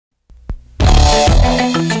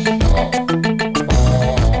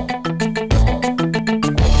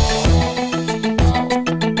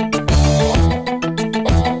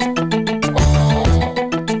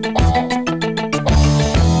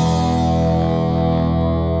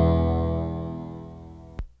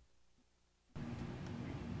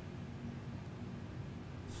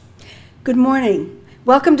Good morning.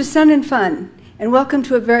 Welcome to Sun and Fun, and welcome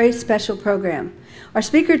to a very special program. Our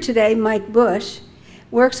speaker today, Mike Busch,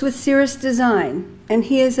 works with Cirrus Design, and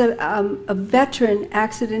he is a veteran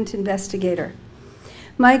accident investigator.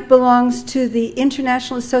 Mike belongs to the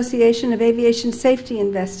International Association of Aviation Safety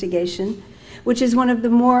Investigation, which is one of the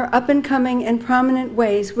more up-and-coming and prominent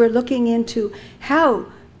ways we're looking into how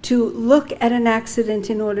to look at an accident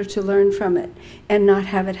in order to learn from it and not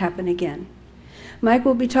have it happen again. Mike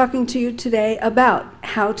will be talking to you today about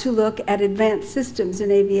how to look at advanced systems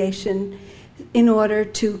in aviation in order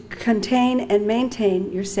to contain and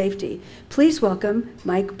maintain your safety. Please welcome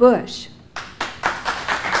Mike Busch.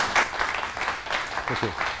 Thank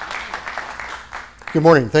you. Good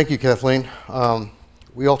morning. Thank you, Kathleen.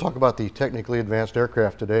 We all talk about the technically advanced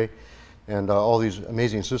aircraft today and all these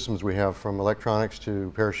amazing systems we have, from electronics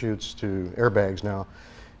to parachutes to airbags now.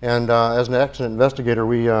 And as an accident investigator,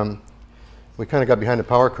 we kind of got behind the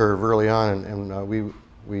power curve early on, and we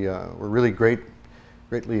were really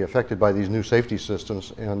greatly affected by these new safety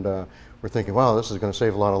systems, and we're thinking, wow, this is going to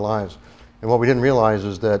save a lot of lives. And what we didn't realize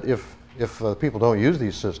is that if people don't use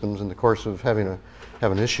these systems in the course of have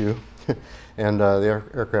an issue, and the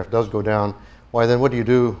aircraft does go down, why then what do you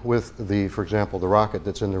do with for example, the rocket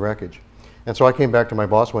that's in the wreckage? And so I came back to my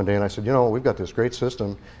boss one day and I said, you know, we've got this great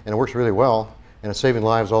system and it works really well and it's saving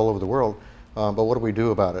lives all over the world. But what do we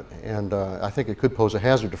do about it? And I think it could pose a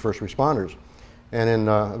hazard to first responders. And in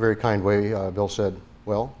a very kind way, Bill said,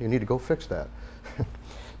 well, you need to go fix that.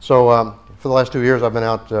 So for the last 2 years, I've been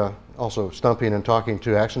out also stumping and talking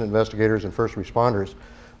to accident investigators and first responders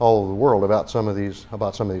all over the world about some of these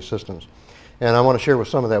systems. And I want to share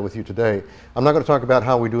some of that with you today. I'm not going to talk about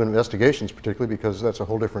how we do investigations particularly, because that's a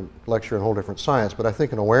whole different lecture and a whole different science, but I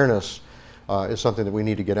think an awareness is something that we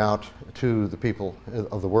need to get out to the people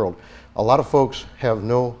of the world. A lot of folks have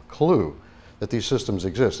no clue that these systems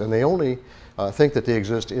exist, and they only think that they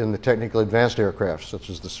exist in the technically advanced aircraft,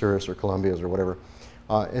 such as the Cirrus or Columbias or whatever.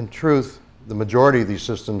 In truth, the majority of these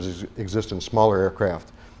systems exist in smaller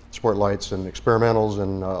aircraft, sport lights and experimentals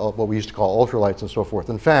and what we used to call ultralights and so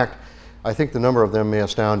forth. In fact, I think the number of them may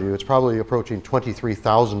astound you. It's probably approaching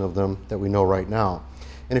 23,000 of them that we know right now.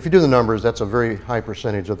 And if you do the numbers, that's a very high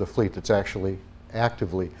percentage of the fleet that's actually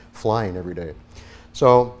actively flying every day.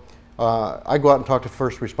 So I go out and talk to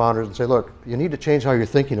first responders and say, look, you need to change how you're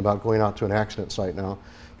thinking about going out to an accident site now,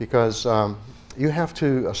 because you have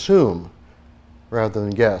to assume, rather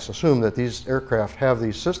than guess, assume that these aircraft have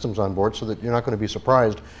these systems on board so that you're not going to be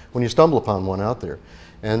surprised when you stumble upon one out there.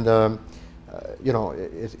 And you know,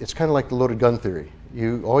 it's kind of like the loaded gun theory.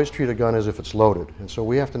 You always treat a gun as if it's loaded. And so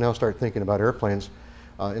we have to now start thinking about airplanes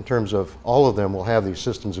in terms of all of them will have these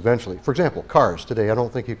systems eventually. For example, cars today, I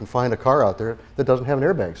don't think you can find a car out there that doesn't have an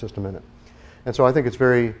airbag system in it. And so I think it's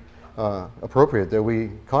very appropriate that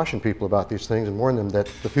we caution people about these things and warn them that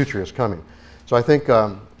the future is coming. So I think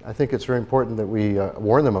it's very important that we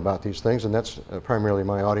warn them about these things, and that's primarily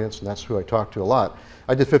my audience, and that's who I talk to a lot.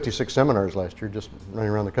 I did 56 seminars last year, just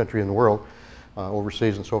running around the country and the world,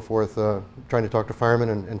 overseas and so forth, trying to talk to firemen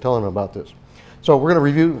and telling them about this. So we're going to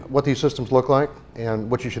review what these systems look like and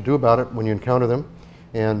what you should do about it when you encounter them,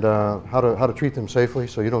 and how to treat them safely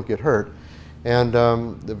so you don't get hurt. And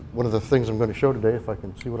one of the things I'm going to show today, if I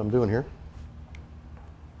can see what I'm doing here.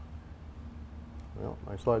 Well,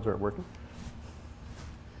 my slides aren't working.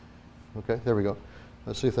 Okay, there we go.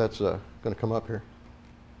 Let's see if that's going to come up here.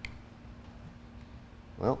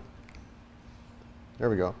 Well, there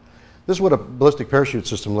we go. This is what a ballistic parachute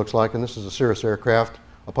system looks like, and this is a Cirrus aircraft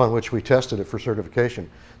upon which we tested it for certification.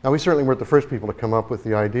 Now, we certainly weren't the first people to come up with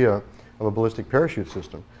the idea of a ballistic parachute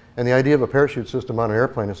system. And the idea of a parachute system on an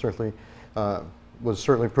airplane is was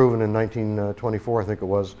certainly proven in 1924, I think it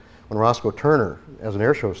was, when Roscoe Turner, as an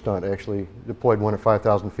airshow stunt, actually deployed one at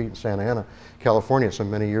 5,000 feet in Santa Ana, California, some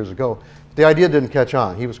many years ago. The idea didn't catch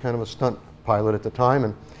on. He was kind of a stunt pilot at the time,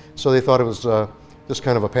 and so they thought it was just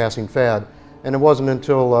kind of a passing fad. And it wasn't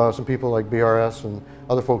until some people like BRS and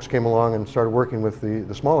other folks came along and started working with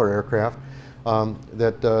the smaller aircraft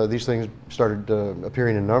that these things started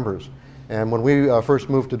appearing in numbers. And when we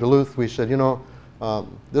first moved to Duluth, we said, you know,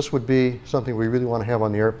 this would be something we really want to have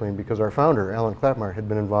on the airplane, because our founder, Alan Clapmire, had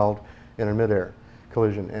been involved in a mid-air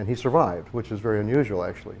collision, and he survived, which is very unusual,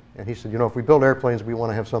 actually. And he said, you know, if we build airplanes, we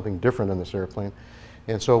want to have something different in this airplane.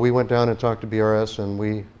 And so we went down and talked to BRS, and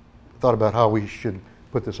we thought about how we should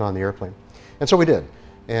put this on the airplane. And so we did.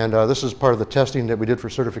 And this is part of the testing that we did for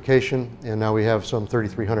certification, and now we have some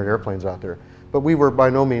 3,300 airplanes out there. But we were by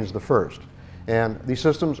no means the first. And these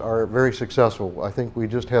systems are very successful. I think we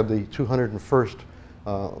just had the 201st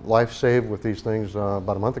life saved with these things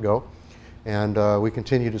about a month ago, and we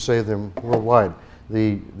continue to save them worldwide.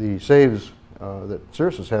 The saves that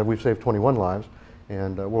Cirrus has had, we've saved 21 lives,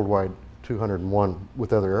 and worldwide 201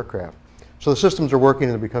 with other aircraft. So the systems are working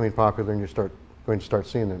and they're becoming popular, and you're going to start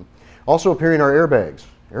seeing them. Also appearing are airbags.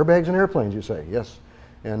 Airbags in airplanes, you say, yes.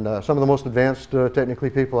 And some of the most advanced technically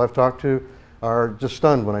people I've talked to are just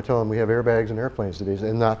stunned when I tell them we have airbags in airplanes today,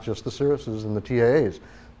 and not just the Cirruses and the TAAs.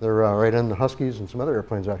 They're right in the Huskies and some other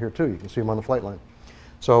airplanes out here too. You can see them on the flight line.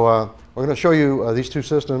 So we're going to show you these two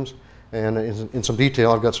systems, and in some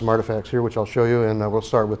detail. I've got some artifacts here which I'll show you, and we'll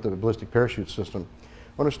start with the ballistic parachute system.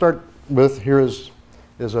 I want to start with, here is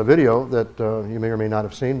a video that you may or may not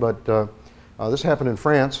have seen, but this happened in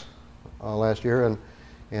France last year,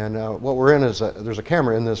 and what we're in is there's a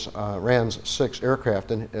camera in this RANS 6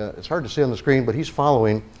 aircraft, and it's hard to see on the screen, but he's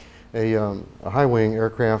following a high-wing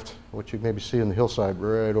aircraft, which you maybe see in the hillside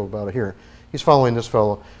right over about here. He's following this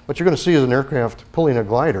fellow. What you're going to see is an aircraft pulling a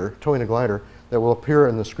glider, towing a glider, that will appear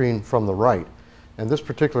in the screen from the right. And this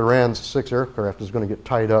particular RANS 6 aircraft is going to get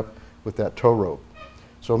tied up with that tow rope.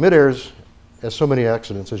 So mid-airs, as so many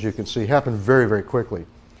accidents, as you can see, happen very, very quickly.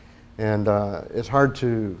 And it's hard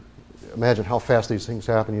to imagine how fast these things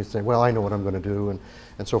happen. You say, well, I know what I'm going to do,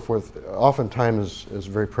 and so forth. Often time is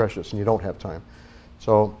very precious, and you don't have time.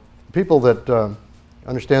 So people that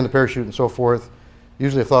understand the parachute and so forth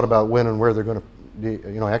usually have thought about when and where they're going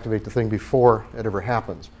to activate the thing before it ever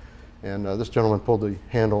happens. And this gentleman pulled the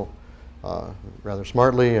handle rather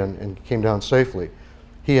smartly and came down safely.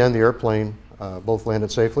 He and the airplane both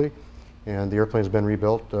landed safely, and the airplane's been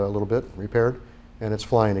rebuilt a little bit, repaired, and it's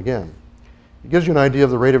flying again. It gives you an idea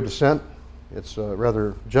of the rate of descent. It's a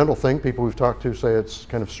rather gentle thing. People we've talked to say it's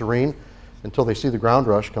kind of serene until they see the ground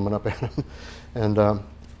rush coming up at them. And,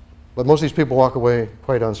 but most of these people walk away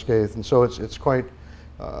quite unscathed, and so it's quite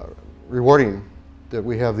rewarding that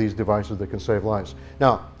we have these devices that can save lives.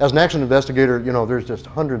 Now, as an accident investigator, there's just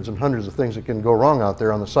hundreds and hundreds of things that can go wrong out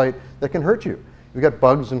there on the site that can hurt you. You've got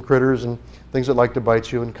bugs and critters and things that like to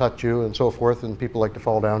bite you and cut you and so forth, and people like to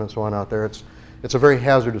fall down and so on out there. It's a very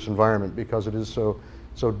hazardous environment because it is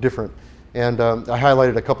so different. And I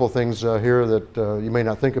highlighted a couple of things here that you may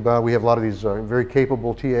not think about. We have a lot of these very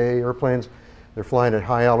capable TAA airplanes. They're flying at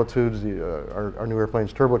high altitudes. Our new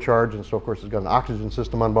airplane's turbocharged, and so of course it's got an oxygen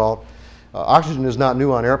system on board. Oxygen is not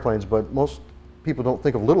new on airplanes, but most people don't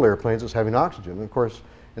think of little airplanes as having oxygen. And of course,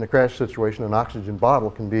 in a crash situation, an oxygen bottle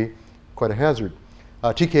can be quite a hazard.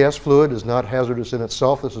 TKS fluid is not hazardous in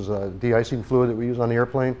itself. This is a de-icing fluid that we use on the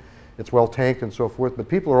airplane. It's well tanked and so forth, but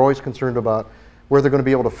people are always concerned about where they're going to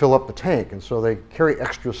be able to fill up the tank, and so they carry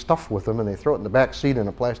extra stuff with them and they throw it in the back seat in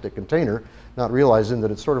a plastic container, not realizing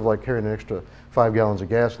that it's sort of like carrying an extra 5 gallons of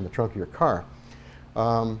gas in the trunk of your car.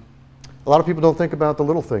 A lot of people don't think about the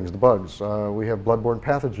little things, the bugs. We have bloodborne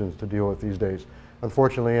pathogens to deal with these days,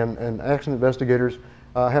 unfortunately, and accident investigators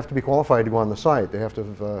have to be qualified to go on the site. They have to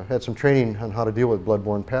have had some training on how to deal with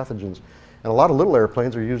bloodborne pathogens. And a lot of little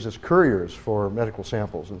airplanes are used as couriers for medical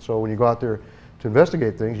samples, and so when you go out there to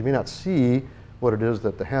investigate things, you may not see what it is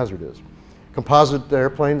that the hazard is. Composite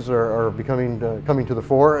airplanes are coming to the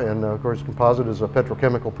fore, and of course composite is a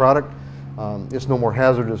petrochemical product. It's no more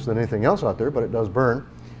hazardous than anything else out there, but it does burn.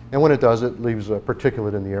 And when it does, it leaves a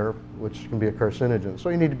particulate in the air, which can be a carcinogen. So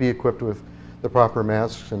you need to be equipped with the proper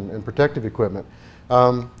masks and protective equipment.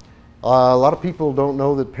 A lot of people don't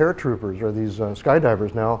know that paratroopers or these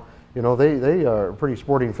skydivers now, they are pretty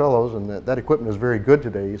sporting fellows, and that equipment is very good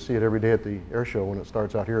today. You see it every day at the air show when it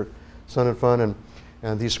starts out here at Sun and Fun,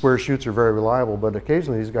 and these square chutes are very reliable, but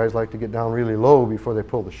occasionally these guys like to get down really low before they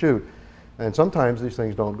pull the chute, and sometimes these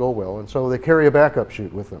things don't go well, and so they carry a backup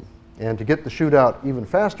chute with them. And to get the chute out even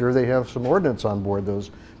faster, they have some ordnance on board those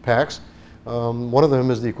packs. One of them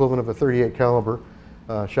is the equivalent of a 38 caliber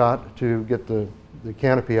shot to get the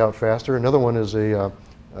canopy out faster. Another one is a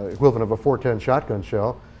equivalent of a 410 shotgun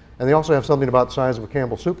shell. And they also have something about the size of a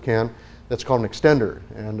Campbell soup can that's called an extender.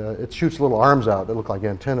 And it shoots little arms out that look like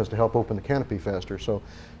antennas to help open the canopy faster. So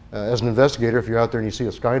as an investigator, if you're out there and you see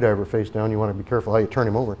a skydiver face down, you want to be careful how you turn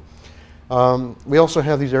him over. We also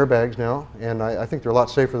have these airbags now, and I think they're a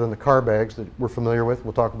lot safer than the car bags that we're familiar with.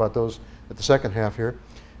 We'll talk about those at the second half here.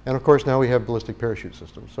 And of course now we have ballistic parachute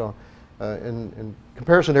systems. So in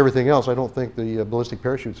comparison to everything else, I don't think the ballistic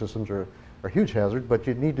parachute systems are a huge hazard, but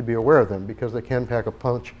you need to be aware of them because they can pack a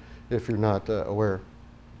punch if you're not aware.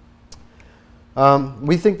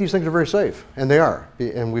 We think these things are very safe, and they are.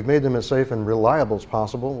 And we've made them as safe and reliable as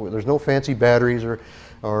possible. There's no fancy batteries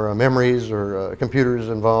or memories or computers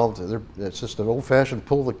involved. It's just an old-fashioned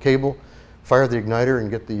pull the cable, fire the igniter, and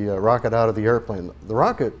get the rocket out of the airplane. The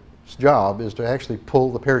rocket's job is to actually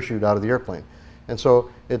pull the parachute out of the airplane. And so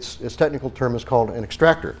its technical term is called an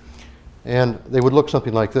extractor. And they would look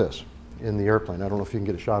something like this in the airplane. I don't know if you can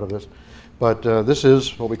get a shot of this. But this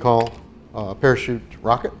is what we call a parachute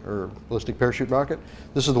rocket, or ballistic parachute rocket.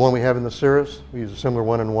 This is the one we have in the Cirrus. We use a similar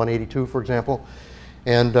one in 182, for example.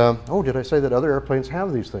 And, oh, did I say that other airplanes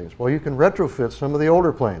have these things? Well, you can retrofit some of the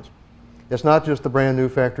older planes. It's not just the brand new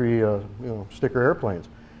factory sticker airplanes.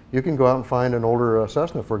 You can go out and find an older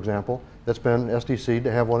Cessna, for example, that's been STC'd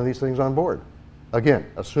to have one of these things on board. Again,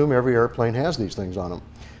 assume every airplane has these things on them.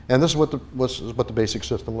 And this is what the basic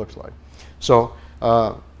system looks like. So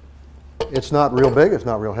it's not real big, it's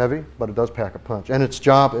not real heavy, but it does pack a punch. And its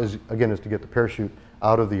job, is to get the parachute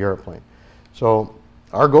out of the airplane. So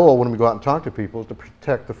our goal when we go out and talk to people is to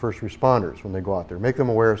protect the first responders when they go out there. Make them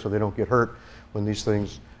aware so they don't get hurt when these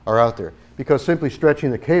things are out there. Because simply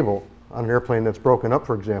stretching the cable on an airplane that's broken up,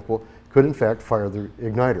 for example, could in fact fire the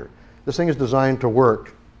igniter. This thing is designed to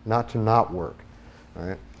work, not to not work. All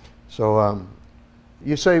right? So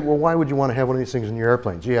you say, well, why would you want to have one of these things in your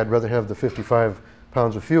airplane? Gee, I'd rather have the 55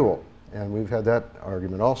 pounds of fuel. And we've had that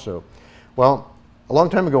argument also. Well, a long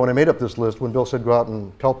time ago when I made up this list, when Bill said go out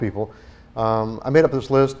and tell people, I made up this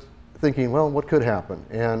list thinking, well, what could happen?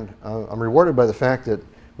 And I'm rewarded by the fact that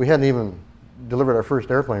we hadn't even delivered our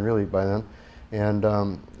first airplane really by then.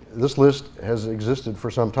 And this list has existed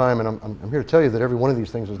for some time, and I'm here to tell you that every one of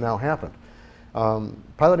these things has now happened.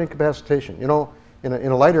 Pilot incapacitation. You know, in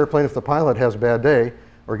a light airplane, if the pilot has a bad day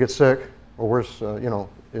or gets sick, or worse,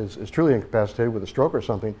 is truly incapacitated with a stroke or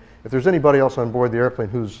something, if there's anybody else on board the airplane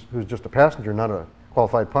who's just a passenger, not a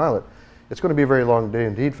qualified pilot, it's going to be a very long day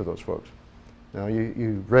indeed for those folks. Now,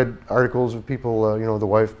 you read articles of people, the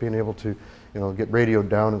wife being able to, get radioed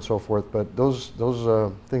down and so forth, but those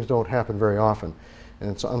things don't happen very often,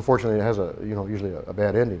 and unfortunately it has usually a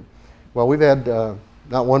bad ending. Well, we've had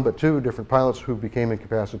not one but two different pilots who became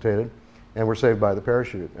incapacitated and were saved by the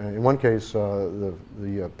parachute. And in one case,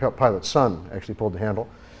 the pilot's son actually pulled the handle,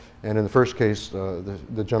 and in the first case,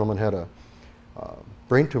 the gentleman had a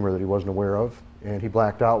brain tumor that he wasn't aware of, and he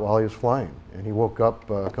blacked out while he was flying, and he woke up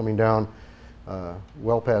coming down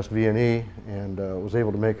well past V&E and was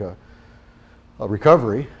able to make a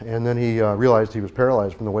recovery, and then he realized he was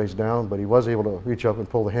paralyzed from the waist down, but he was able to reach up and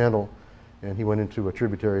pull the handle, and he went into a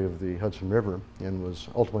tributary of the Hudson River and was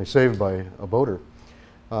ultimately saved by a boater.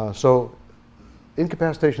 So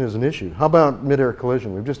incapacitation is an issue. How about mid-air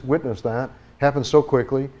collision? We've just witnessed that. Happens so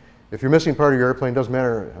quickly. If you're missing part of your airplane, doesn't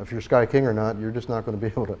matter if you're Sky King or not, you're just not going to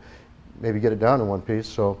be able to maybe get it down in one piece.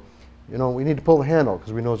 So, we need to pull the handle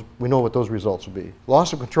because we know what those results will be.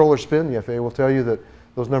 Loss of control or spin, the FAA will tell you that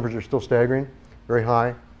those numbers are still staggering, very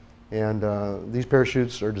high, and these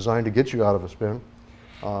parachutes are designed to get you out of a spin.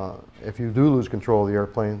 If you do lose control of the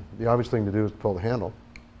airplane, the obvious thing to do is to pull the handle.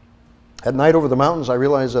 At night over the mountains, I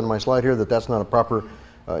realize on my slide here that that's not a proper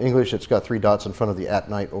English. It's got 3 dots in front of the at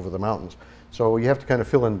night over the mountains. So you have to kind of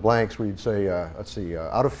fill in blanks where you'd say, let's see,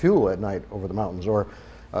 out of fuel at night over the mountains, or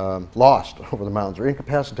lost over the mountains, or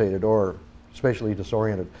incapacitated, or spatially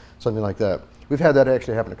disoriented, something like that. We've had that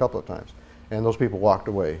actually happen a couple of times, and those people walked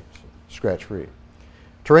away scratch-free.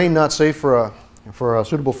 Terrain not safe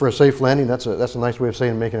suitable for a safe landing. That's a nice way of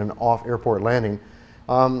saying making an off-airport landing.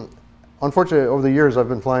 Unfortunately, over the years, I've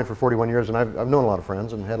been flying for 41 years, and I've known a lot of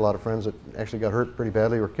friends and had a lot of friends that actually got hurt pretty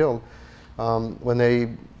badly or killed when they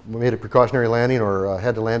made a precautionary landing or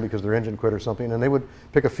had to land because their engine quit or something, and they would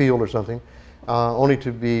pick a field or something, only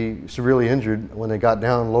to be severely injured when they got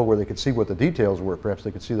down low where they could see what the details were. Perhaps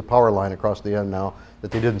they could see the power line across the end now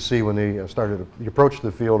that they didn't see when they started the approach to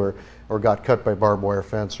the field, or got cut by barbed wire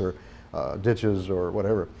fence or ditches or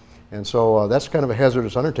whatever. And so that's kind of a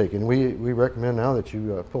hazardous undertaking. We recommend now that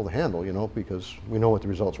you pull the handle, because we know what the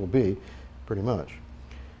results will be, pretty much.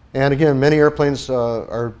 And again, many airplanes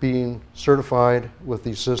are being certified with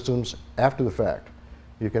these systems after the fact.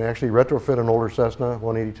 You can actually retrofit an older Cessna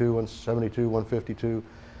 182, 172, 152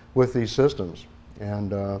 with these systems.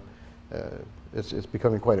 And it's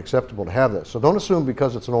becoming quite acceptable to have this. So don't assume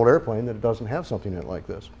because it's an old airplane that it doesn't have something in it like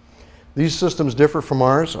this. These systems differ from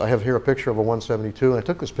ours. I have here a picture of a 172, and I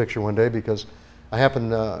took this picture one day because I happen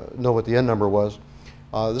to know what the end number was.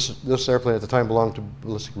 This airplane at the time belonged to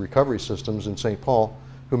Ballistic Recovery Systems in St. Paul,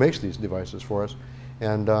 who makes these devices for us.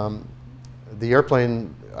 And the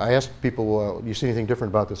airplane, I asked people, do you see anything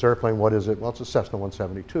different about this airplane? What is it? Well, it's a Cessna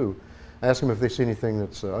 172. I asked them if they see anything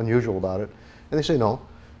that's unusual about it, and they say no.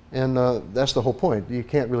 And that's the whole point. You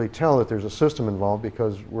can't really tell that there's a system involved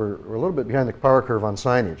because we're a little bit behind the power curve on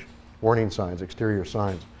signage, warning signs, exterior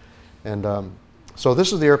signs. And so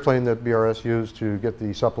this is the airplane that BRS used to get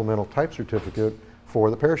the supplemental type certificate for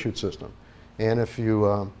the parachute system. And if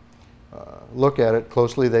you look at it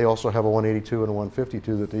closely, they also have a 182 and a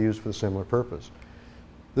 152 that they use for the similar purpose.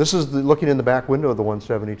 This is looking in the back window of the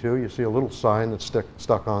 172. You see a little sign that's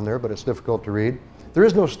stuck on there, but it's difficult to read. There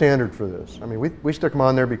is no standard for this. I mean, we stick them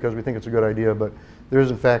on there because we think it's a good idea, but there is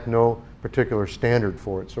in fact no particular standard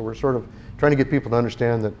for it. So we're sort of trying to get people to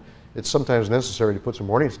understand that it's sometimes necessary to put some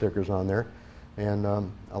warning stickers on there. And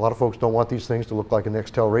a lot of folks don't want these things to look like an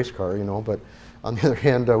Nextel race car, you know, but on the other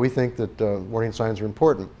hand, we think that warning signs are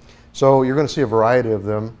important. So you're going to see a variety of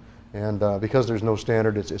them, and because there's no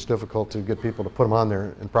standard, it's difficult to get people to put them on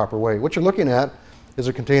there in a proper way. What you're looking at is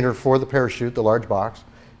a container for the parachute, the large box,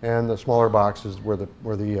 and the smaller box is where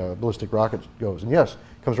the ballistic rocket goes. And yes,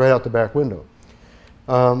 it comes right out the back window.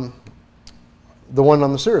 The one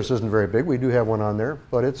on the Cirrus isn't very big. We do have one on there,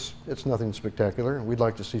 but it's nothing spectacular. We'd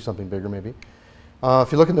like to see something bigger maybe.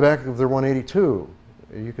 If you look in the back of their 182,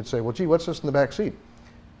 you could say, well, gee, what's this in the back seat?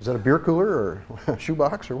 Is that a beer cooler or a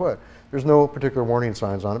shoebox or what? There's no particular warning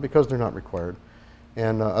signs on it because they're not required.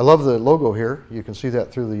 And I love the logo here. You can see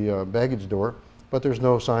that through the baggage door, but there's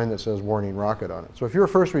no sign that says warning rocket on it. So if you're a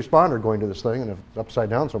first responder going to this thing and if it's upside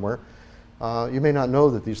down somewhere, you may not know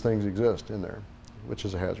that these things exist in there, which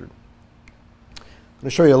is a hazard. I'm going to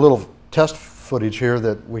show you a little test footage here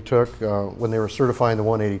that we took when they were certifying the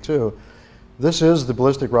 182. This is the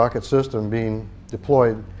ballistic rocket system being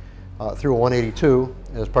deployed through a 182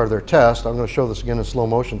 as part of their test. I'm going to show this again in slow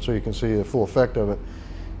motion so you can see the full effect of it.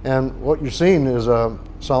 And what you're seeing is a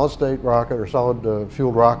solid state rocket or solid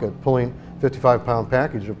fueled rocket pulling 55-pound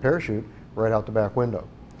package of parachute right out the back window.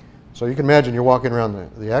 So you can imagine you're walking around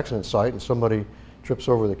the accident site and somebody trips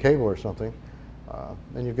over the cable or something,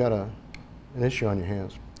 and you've got an issue on your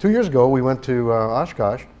hands. 2 years ago we went to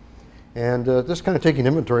Oshkosh, and just kind of taking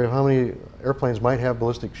inventory of how many airplanes might have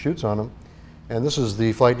ballistic chutes on them. And this is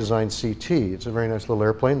the Flight Design CT. It's a very nice little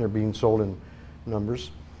airplane. They're being sold in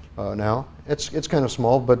numbers now. It's kind of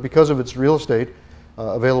small, but because of its real estate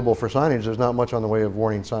available for signage, there's not much on the way of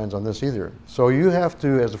warning signs on this either. So you have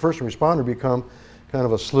to, as a first responder, become kind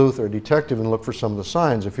of a sleuth or a detective and look for some of the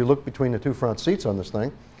signs. If you look between the two front seats on this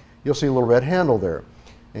thing, you'll see a little red handle there.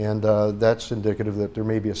 And that's indicative that there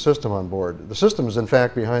may be a system on board. The system is in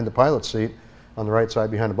fact behind the pilot's seat on the right side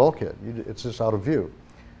behind the bulkhead. It's just out of view.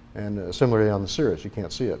 And similarly on the Cirrus, you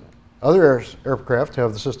can't see it. Other aircraft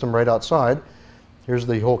have the system right outside. Here's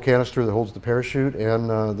the whole canister that holds the parachute, and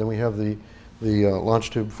then we have the launch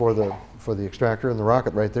tube for the extractor and the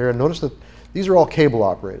rocket right there. And notice that these are all cable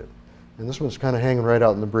operated. And this one's kind of hanging right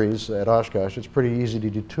out in the breeze at Oshkosh. It's pretty easy to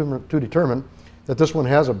determine that this one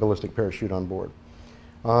has a ballistic parachute on board.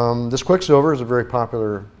 This Quicksilver is a very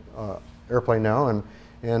popular airplane now,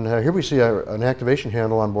 and here we see an activation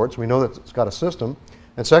handle on board, so we know that it's got a system.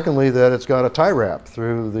 And secondly, that it's got a tie wrap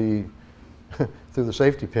through the through the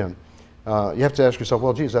safety pin. You have to ask yourself,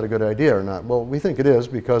 well, gee, is that a good idea or not? Well, we think it is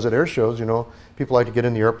because at air shows, you know, people like to get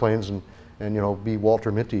in the airplanes and you know, be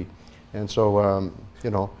Walter Mitty. And so, you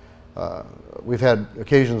know, we've had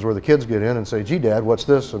occasions where the kids get in and say, gee, Dad, what's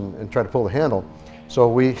this? And try to pull the handle. So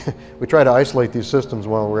we try to isolate these systems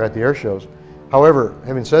while we're at the air shows. However,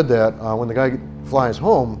 having said that, when the guy flies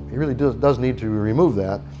home, he really does need to remove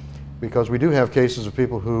that, because we do have cases of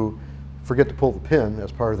people who forget to pull the pin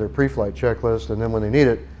as part of their pre-flight checklist, and then when they need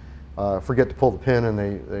it, forget to pull the pin, and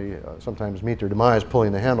they sometimes meet their demise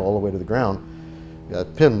pulling the handle all the way to the ground.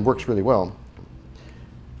 That pin works really well.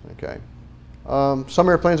 Okay. Some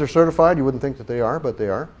airplanes are certified. You wouldn't think that they are, but they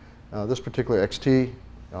are. This particular XT,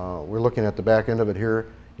 we're looking at the back end of it here.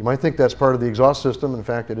 You might think that's part of the exhaust system. In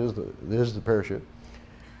fact, it is the parachute.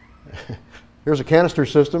 Here's a canister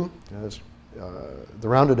system. The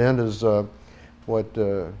rounded end is what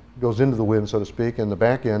goes into the wind, so to speak, and the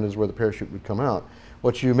back end is where the parachute would come out.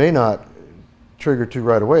 What you may not trigger to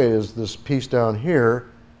right away is this piece down here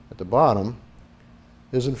at the bottom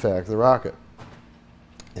is in fact the rocket.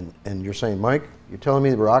 And you're saying, Mike, you're telling me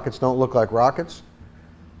the rockets don't look like rockets?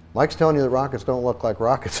 Mike's telling you that rockets don't look like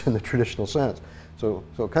rockets in the traditional sense. So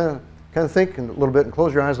kind of think a little bit and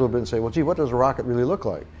close your eyes a little bit and say, well, gee, what does a rocket really look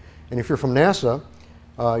like? And if you're from NASA,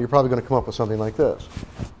 you're probably going to come up with something like this.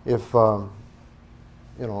 If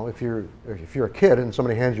you know, if you're a kid and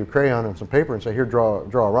somebody hands you a crayon and some paper and say, here, draw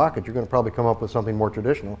a rocket, you're going to probably come up with something more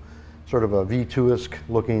traditional, sort of a V2-esque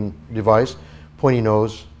looking device, pointy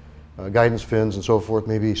nose, guidance fins and so forth,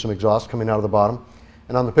 maybe some exhaust coming out of the bottom.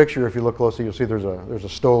 And on the picture, if you look closely, you'll see there's a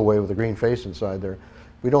stowaway with a green face inside there.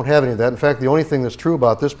 We don't have any of that. In fact, the only thing that's true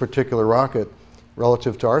about this particular rocket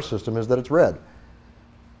relative to our system is that it's red.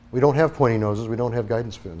 We don't have pointy noses. We don't have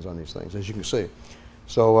guidance fins on these things, as you can see.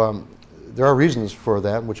 So there are reasons for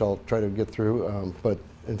that, which I'll try to get through. But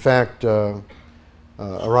in fact, a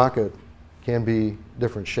rocket can be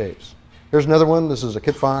different shapes. Here's another one. This is a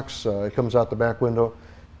Kit Fox. It comes out the back window,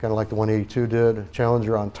 kind of like the 182 did.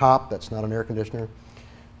 Challenger on top. That's not an air conditioner.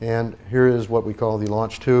 And here is what we call the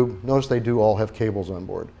launch tube. Notice they do all have cables on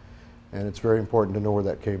board. And it's very important to know where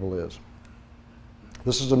that cable is.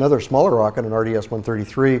 This is another smaller rocket, an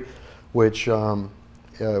RDS-133, which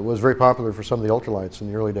was very popular for some of the ultralights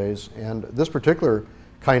in the early days. And this particular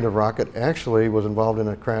kind of rocket actually was involved in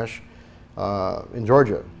a crash in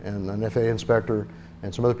Georgia. And an FAA inspector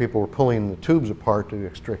and some other people were pulling the tubes apart to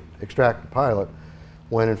extract the pilot,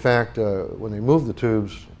 when in fact, when they moved the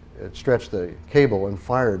tubes, it stretched the cable and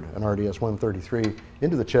fired an RDS-133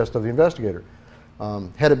 into the chest of the investigator.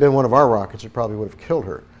 Had it been one of our rockets, it probably would have killed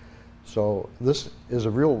her. So this is a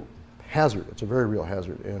real hazard. It's a very real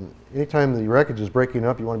hazard. And anytime the wreckage is breaking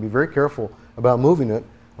up, you want to be very careful about moving it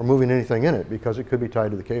or moving anything in it, because it could be tied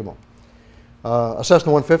to the cable. A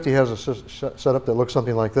Cessna 150 has a setup that looks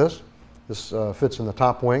something like this. This fits in the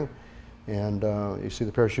top wing, and you see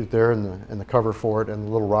the parachute there and the cover for it and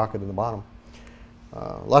the little rocket in the bottom.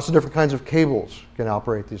 Lots of different kinds of cables can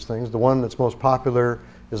operate these things. The one that's most popular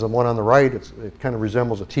is the one on the right. It kind of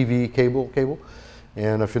resembles a TV cable.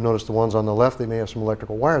 And if you notice the ones on the left, they may have some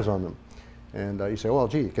electrical wires on them. And you say, well,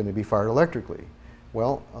 gee, can they be fired electrically?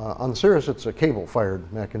 Well, on the Cirrus, it's a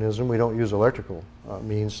cable-fired mechanism. We don't use electrical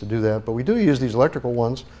means to do that, but we do use these electrical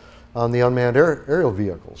ones on the unmanned aerial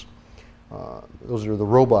vehicles. Those are the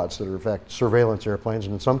robots that are, in fact, surveillance airplanes,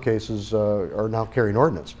 and in some cases are now carrying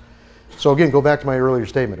ordnance. So again, go back to my earlier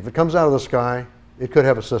statement. If it comes out of the sky, it could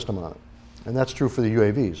have a system on it. And that's true for the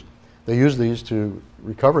UAVs. They use these to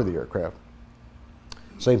recover the aircraft.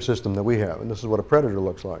 Same system that we have, and this is what a Predator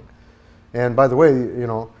looks like. And by the way, you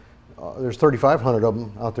know, there's 3,500 of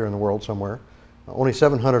them out there in the world somewhere. Only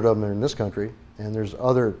 700 of them are in this country, and there's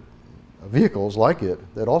other vehicles like it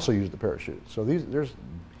that also use the parachute. So there's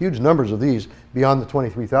huge numbers of these beyond the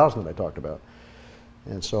 23,000 that I talked about.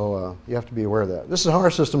 And so you have to be aware of that. This is how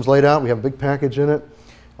our system's laid out. We have a big package in it.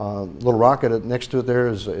 Little rocket next to it there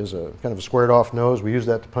is a kind of a squared off nose. We use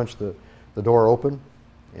that to punch the door open.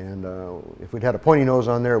 And if we'd had a pointy nose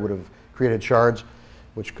on there, it would have created shards,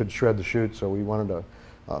 which could shred the chute. So we wanted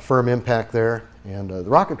a firm impact there. And the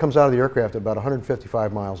rocket comes out of the aircraft at about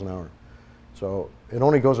 155 miles an hour. So it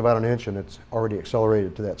only goes about an inch, and it's already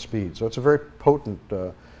accelerated to that speed. So it's a very potent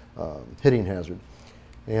hitting hazard.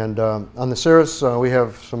 And on the Cirrus, we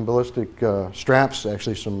have some ballistic straps,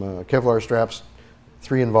 actually some Kevlar straps,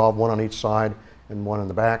 3 involved, 1 on each side and 1 in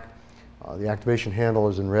the back. The activation handle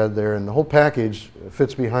is in red there, and the whole package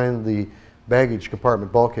fits behind the baggage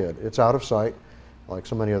compartment bulkhead. It's out of sight, like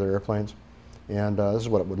so many other airplanes, and this is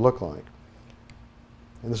what it would look like.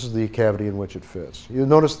 And this is the cavity in which it fits. You'll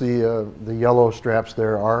notice the yellow straps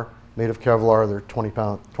there are made of Kevlar. They're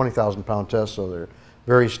 20,000 pound tests, so they're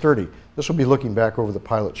very sturdy. This will be looking back over the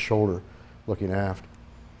pilot's shoulder, looking aft.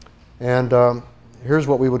 And here's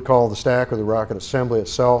what we would call the stack or the rocket assembly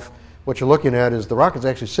itself. What you're looking at is the rocket's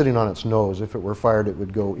actually sitting on its nose. If it were fired, it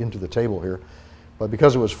would go into the table here. But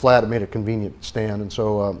because it was flat, it made a convenient stand. And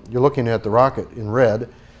so you're looking at the rocket in red,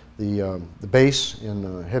 the base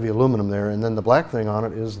in heavy aluminum there, and then the black thing on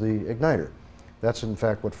it is the igniter. That's in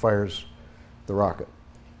fact what fires the rocket.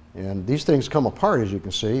 And these things come apart, as you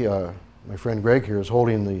can see. My friend Greg here is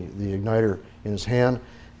holding the igniter in his hand.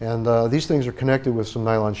 And these things are connected with some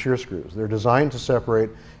nylon shear screws. They're designed to separate.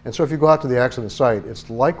 And so if you go out to the accident site, it's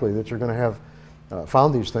likely that you're going to have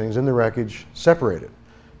found these things in the wreckage separated.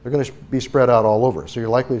 They're going to be spread out all over. So you're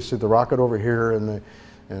likely to see the rocket over here and the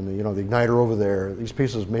igniter over there. These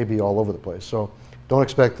pieces may be all over the place. So don't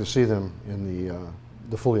expect to see them in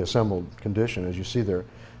the fully assembled condition as you see there.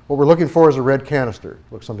 What we're looking for is a red canister.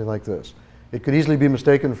 It looks something like this. It could easily be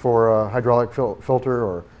mistaken for a hydraulic filter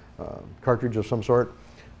or cartridge of some sort.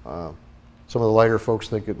 Some of the lighter folks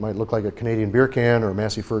think it might look like a Canadian beer can or a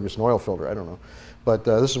Massey Ferguson oil filter. I don't know. But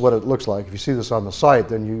this is what it looks like. If you see this on the site,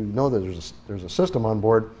 then you know that there's a system on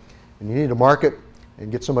board, and you need to mark it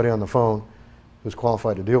and get somebody on the phone who's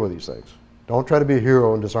qualified to deal with these things. Don't try to be a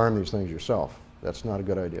hero and disarm these things yourself. That's not a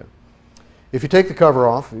good idea. If you take the cover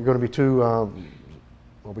off, you're going to be 2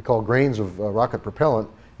 what we call grains of rocket propellant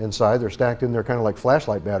inside. They're stacked in there kind of like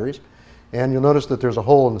flashlight batteries. And you'll notice that there's a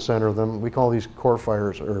hole in the center of them. We call these core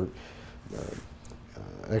fires, or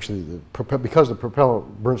actually, because the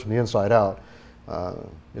propellant burns from the inside out,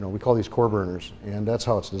 we call these core burners, and that's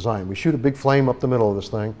how it's designed. We shoot a big flame up the middle of this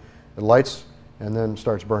thing. It lights and then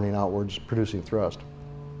starts burning outwards, producing thrust.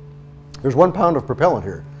 There's 1 pound of propellant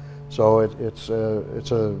here, so it's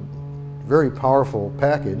a very powerful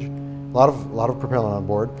package. A lot of propellant on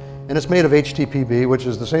board, and it's made of HTPB, which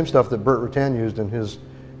is the same stuff that Burt Rutan used in his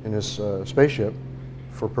spaceship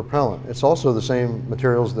for propellant. It's also the same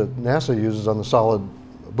materials that NASA uses on the solid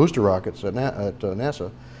booster rockets at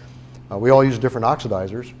NASA. We all use different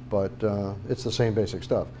oxidizers, but it's the same basic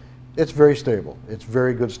stuff. It's very stable. It's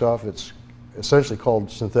very good stuff. It's essentially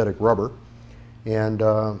called synthetic rubber, and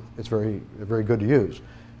it's very, very good to use.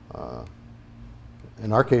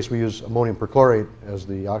 In our case, we use ammonium perchlorate as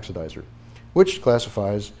the oxidizer, which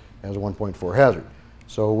classifies as a 1.4 hazard.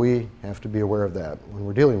 So we have to be aware of that when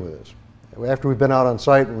we're dealing with this. After we've been out on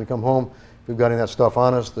site and we come home, if we've got any of that stuff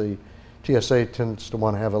on us, the TSA tends to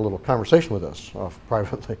want to have a little conversation with us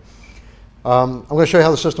privately. I'm going to show you how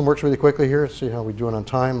the system works really quickly here, see how we're doing on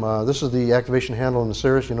time. This is the activation handle in the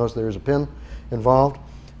Cirrus. You notice there's a pin involved.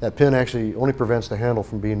 That pin actually only prevents the handle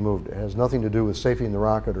from being moved. It has nothing to do with safetying the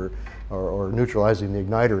rocket or neutralizing the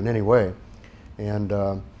igniter in any way.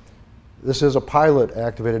 And this is a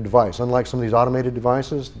pilot-activated device. Unlike some of these automated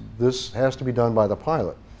devices, this has to be done by the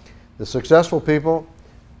pilot. The successful people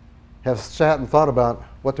have sat and thought about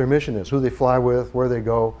what their mission is, who they fly with, where they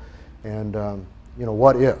go, and you know,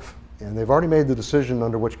 what if. And they've already made the decision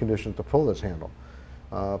under which conditions to pull this handle.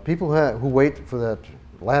 People who wait for that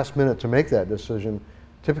last minute to make that decision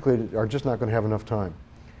typically are just not going to have enough time.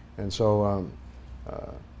 And so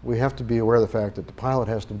we have to be aware of the fact that the pilot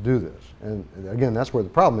has to do this. And again, that's where the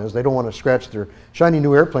problem is. They don't want to scratch their shiny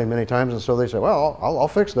new airplane many times, and so they say, well, I'll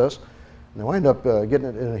fix this. And they wind up getting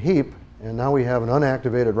it in a heap, and now we have an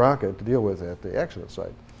unactivated rocket to deal with at the accident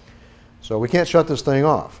site. So we can't shut this thing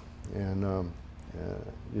off, and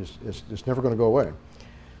it's never going to go away.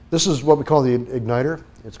 This is what we call the igniter.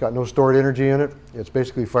 It's got no stored energy in it. It's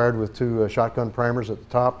basically fired with 2 shotgun primers at the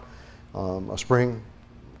top. A spring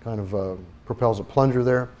kind of propels a plunger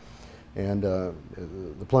there, and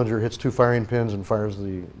the plunger hits 2 firing pins and fires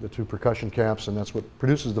the 2 percussion caps, and that's what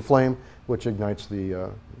produces the flame, which ignites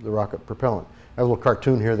the rocket propellant. I have a little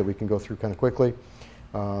cartoon here that we can go through kind of quickly,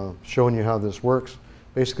 showing you how this works.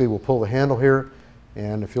 Basically, we'll pull the handle here,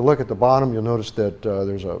 and if you look at the bottom, you'll notice that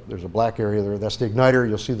there's a black area there. That's the igniter.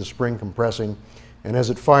 You'll see the spring compressing, and as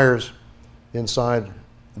it fires inside,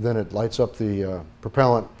 then it lights up the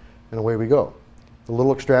propellant, and away we go. The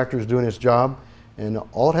little extractor is doing its job, and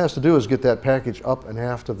all it has to do is get that package up and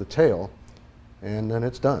aft of the tail, and then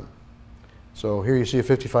it's done. So here you see a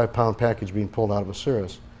 55-pound package being pulled out of a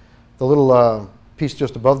Cirrus. The little piece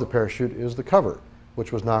just above the parachute is the cover,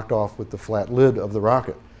 which was knocked off with the flat lid of the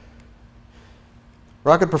rocket.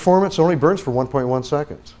 Rocket performance only burns for 1.1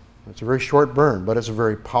 seconds. It's a very short burn, but it's a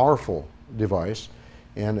very powerful device.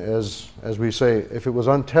 And as we say, if it was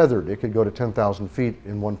untethered, it could go to 10,000 feet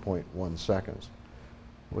in 1.1 seconds,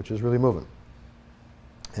 which is really moving.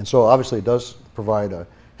 And so obviously it does provide a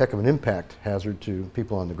heck of an impact hazard to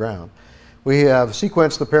people on the ground. We have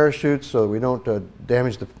sequenced the parachutes so that we don't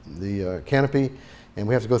damage the canopy, and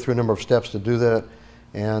we have to go through a number of steps to do that.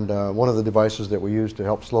 And one of the devices that we use to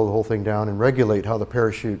help slow the whole thing down and regulate how the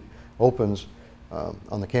parachute opens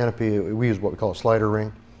on the canopy, we use what we call a slider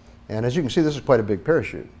ring. And as you can see, this is quite a big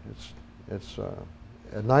parachute. It's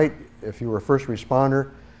at night, if you were a first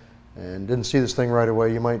responder and didn't see this thing right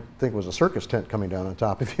away, you might think it was a circus tent coming down on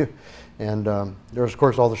top of you. And there's, of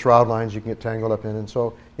course, all the shroud lines you can get tangled up in. And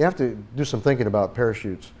so you have to do some thinking about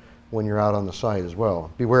parachutes when you're out on the site as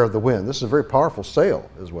well. Beware of the wind. This is a very powerful sail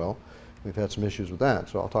as well. We've had some issues with that,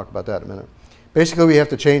 so I'll talk about that in a minute. Basically, we have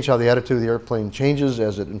to change how the attitude of the airplane changes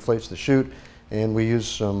as it inflates the chute, and we use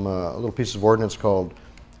some little pieces of ordnance called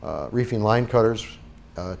reefing line cutters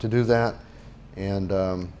to do that.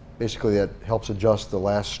 And basically, that helps adjust the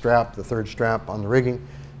last strap, the 3rd strap on the rigging,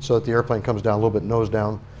 so that the airplane comes down a little bit nose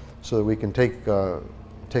down, so that we can take the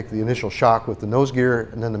initial shock with the nose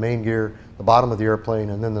gear, and then the main gear, the bottom of the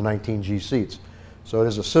airplane, and then the 19G seats. So it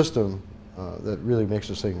is a system that really makes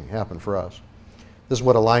this thing happen for us. This is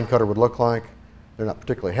what a line cutter would look like. They're not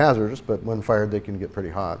particularly hazardous, but when fired, they can get pretty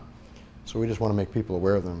hot. So we just want to make people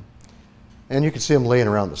aware of them. And you can see them laying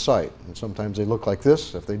around the site. And sometimes they look like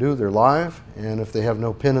this. If they do, they're live. And if they have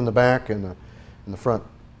no pin in the back and the front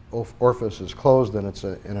orifice is closed, then it's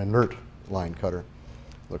an inert line cutter.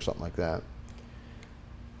 Looks something like that.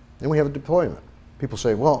 Then we have a deployment. People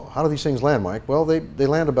say, well, how do these things land, Mike? Well, they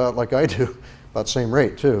land about like I do. About the same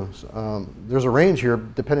rate, too. There's a range here,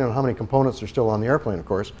 depending on how many components are still on the airplane, of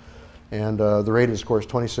course. And the rate is, of course,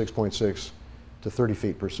 26.6 to 30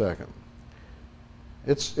 feet per second.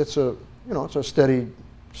 It's a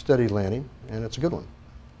steady landing, and it's a good one.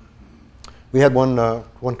 We had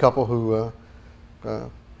one couple who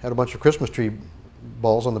had a bunch of Christmas tree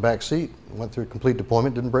balls on the back seat. Went through complete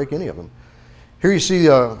deployment, didn't break any of them. Here you see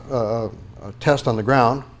a test on the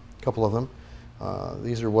ground, a couple of them.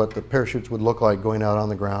 These are what the parachutes would look like going out on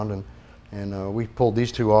the ground, and we pulled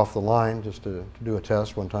these two off the line just to do a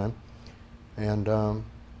test one time. And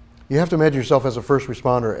you have to imagine yourself as a first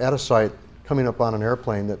responder at a site coming up on an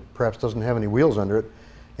airplane that perhaps doesn't have any wheels under it,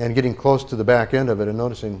 and getting close to the back end of it and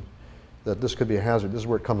noticing that this could be a hazard. This is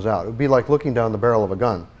where it comes out. It would be like looking down the barrel of a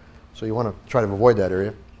gun. So you want to try to avoid that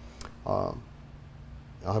area. I'll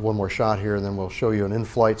have one more shot here, and then we'll show you an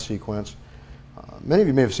in-flight sequence. Many of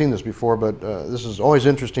you may have seen this before, but this is always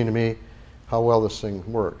interesting to me how well this thing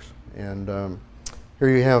works. And here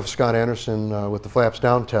you have Scott Anderson with the flaps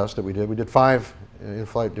down test that we did. We did 5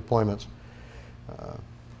 in-flight deployments.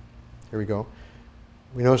 Here we go.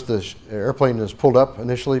 We noticed the airplane is pulled up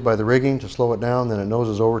initially by the rigging to slow it down, then it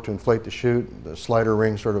noses over to inflate the chute. The slider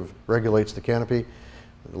ring sort of regulates the canopy.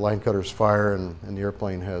 The line cutters fire, and the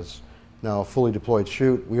airplane has now a fully deployed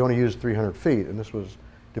chute. We only used 300 feet, and this was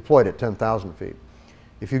deployed at 10,000 feet.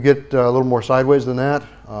 If you get a little more sideways than that,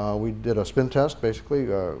 we did a spin test, basically,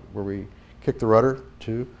 where we kicked the rudder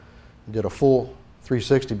did a full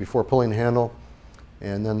 360 before pulling the handle,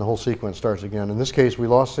 and then the whole sequence starts again. In this case, we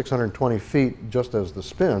lost 620 feet just as the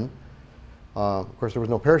spin. Of course, there was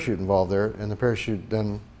no parachute involved there, and the parachute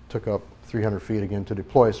then took up 300 feet again to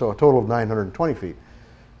deploy, so a total of 920 feet.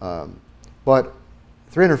 But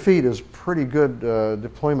 300 feet is pretty good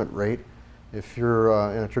deployment rate. If you're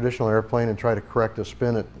in a traditional airplane and try to correct a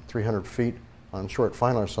spin at 300 feet on short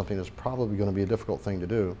final or something, it's probably going to be a difficult thing to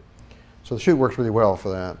do. So the chute works really well for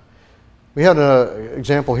that. We had an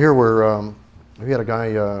example here where we had a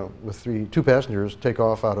guy with 2 passengers take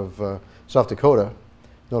off out of South Dakota.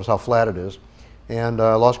 Notice how flat it is. And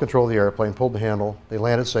lost control of the airplane, pulled the handle. They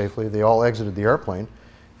landed safely. They all exited the airplane.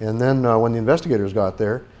 And then when the investigators got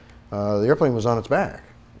there, the airplane was on its back.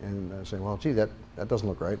 And I said, well, gee, that doesn't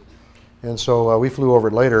look right. And so we flew over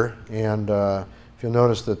it later, and if you'll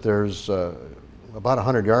notice that there's about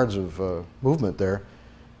 100 yards of movement there.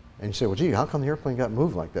 And you say, well, gee, how come the airplane got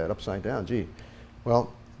moved like that, upside down? Gee,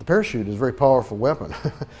 well, the parachute is a very powerful weapon.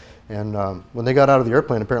 And when they got out of the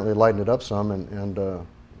airplane, apparently it lightened it up some, and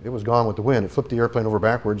it was gone with the wind. It flipped the airplane over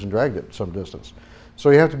backwards and dragged it some distance.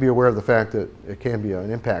 So you have to be aware of the fact that it can be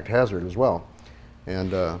an impact hazard as well.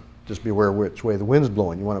 And just be aware of which way the wind's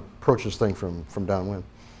blowing. You want to approach this thing from downwind,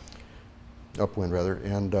 upwind rather.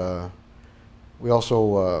 And we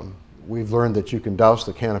also, we've learned that you can douse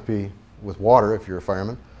the canopy with water if you're a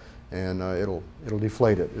fireman, and it'll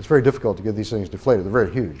deflate it. It's very difficult to get these things deflated. They're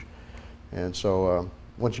very huge. And so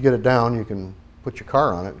once you get it down, you can put your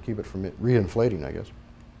car on it and keep it from re-inflating, I guess.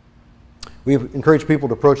 We encourage people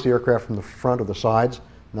to approach the aircraft from the front or the sides,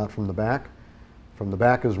 not from the back. From the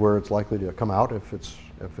back is where it's likely to come out if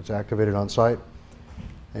it's activated on site.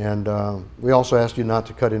 And we also asked you not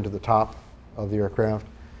to cut into the top of the aircraft,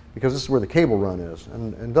 because this is where the cable run is.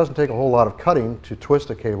 And it doesn't take a whole lot of cutting to twist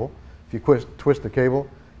a cable. If you twist the cable,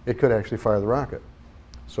 it could actually fire the rocket.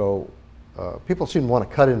 So people seem to want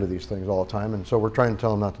to cut into these things all the time, and so we're trying to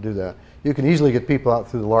tell them not to do that. You can easily get people out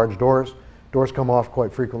through the large doors. Doors come off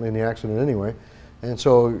quite frequently in the accident anyway, and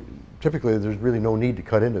so typically there's really no need to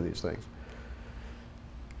cut into these things.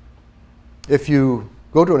 If you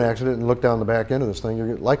go to an accident and look down the back end of this thing,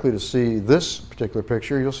 you're likely to see this particular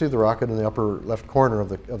picture. You'll see the rocket in the upper left corner of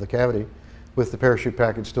the cavity with the parachute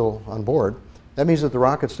package still on board. That means that the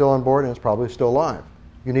rocket's still on board and it's probably still alive.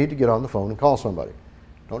 You need to get on the phone and call somebody.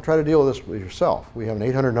 Don't try to deal with this with yourself. We have an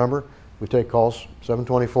 800 number. We take calls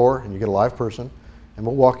 724, and you get a live person, and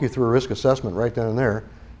we'll walk you through a risk assessment right then and there.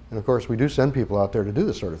 And of course, we do send people out there to do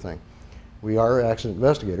this sort of thing. We are accident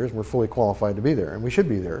investigators, and we're fully qualified to be there, and we should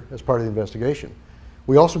be there as part of the investigation.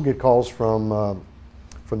 We also get calls from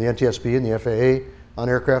the NTSB and the FAA on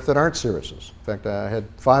aircraft that aren't Cirruses. In fact, I had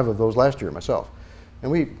 5 of those last year myself.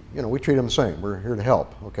 And we treat them the same. We're here to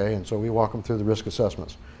help, okay? And so we walk them through the risk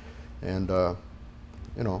assessments. And,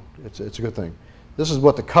 it's a good thing. This is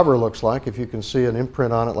what the cover looks like. If you can see an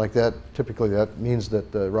imprint on it like that, typically that means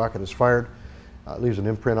that the rocket is fired. It leaves an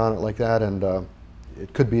imprint on it like that, and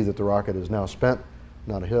it could be that the rocket is now spent,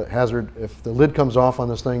 not a hazard. If the lid comes off on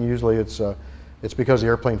this thing, usually it's because the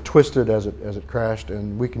airplane twisted as it crashed,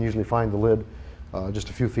 and we can usually find the lid just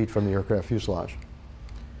a few feet from the aircraft fuselage.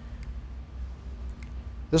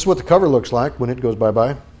 This is what the cover looks like when it goes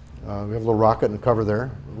bye-bye. We have a little rocket and a cover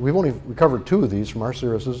there. We've only recovered 2 of these from our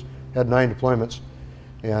Cirruses, had 9 deployments,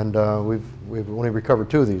 and we've only recovered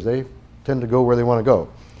 2 of these. They tend to go where they want to go,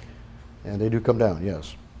 and they do come down,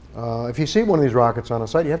 yes. If you see one of these rockets on a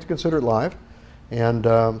site, you have to consider it live, and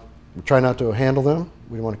try not to handle them.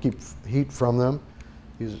 We don't want to keep heat from them.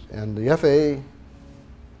 And the FAA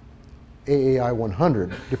AAI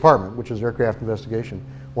 100 department, which is Aircraft Investigation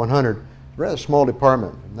 100, a rather small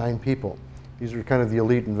department, 9 people. These are kind of the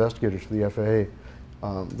elite investigators for the FAA.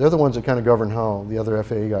 They're the ones that kind of govern how the other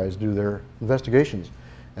FAA guys do their investigations.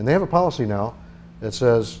 And they have a policy now that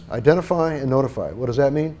says identify and notify. What does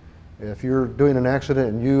that mean? If you're doing an accident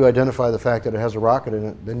and you identify the fact that it has a rocket in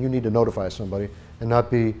it, then you need to notify somebody and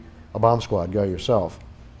not be a bomb squad guy yourself.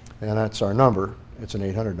 And that's our number. It's an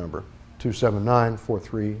 800 number,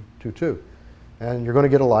 279-4322. And you're going to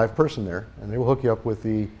get a live person there, and they will hook you up with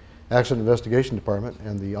the Accident Investigation Department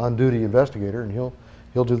and the on-duty investigator, and he'll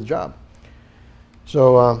do the job.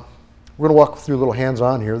 So we're going to walk through a little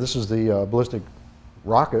hands-on here. This is the ballistic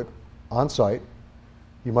rocket on site.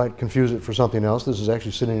 You might confuse it for something else. This is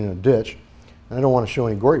actually sitting in a ditch. And I don't want to show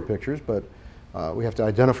any gory pictures, but we have to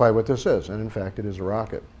identify what this is. And in fact, it is a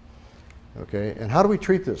rocket. Okay, and how do we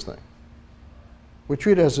treat this thing? We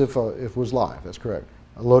treat it as if it was live, that's correct,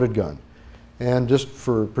 a loaded gun. And just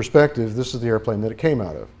for perspective, this is the airplane that it came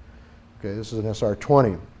out of. Okay, this is an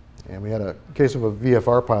SR-20. And we had a case of a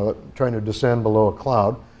VFR pilot trying to descend below a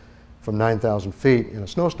cloud from 9,000 feet in a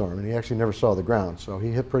snowstorm, and he actually never saw the ground, so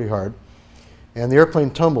he hit pretty hard. And the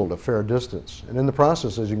airplane tumbled a fair distance. And in the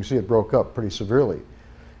process, as you can see, it broke up pretty severely.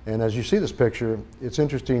 And as you see this picture, it's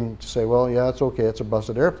interesting to say, well, yeah, it's okay, it's a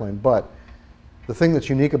busted airplane, but the thing that's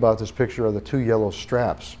unique about this picture are the 2 yellow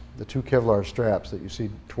straps, the 2 Kevlar straps that you see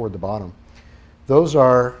toward the bottom. Those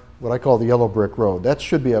are what I call the yellow brick road. That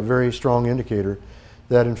should be a very strong indicator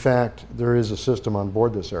that, in fact, there is a system on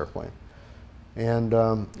board this airplane. And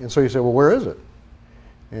so you say, well, where is it?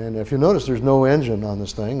 And if you notice, there's no engine on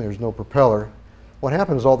this thing, there's no propeller. What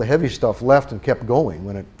happened is all the heavy stuff left and kept going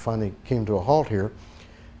when it finally came to a halt here.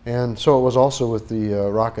 And so it was also with the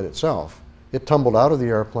rocket itself. It tumbled out of the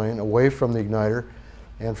airplane, away from the igniter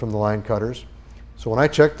and from the line cutters. So when I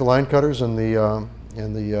checked the line cutters and the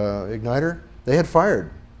igniter, they had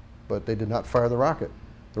fired, but they did not fire the rocket.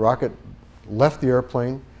 The rocket left the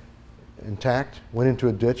airplane intact, went into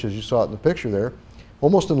a ditch, as you saw it in the picture there,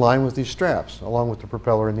 almost in line with these straps, along with the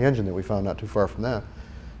propeller and the engine that we found not too far from that.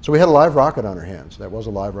 So we had a live rocket on our hands. That was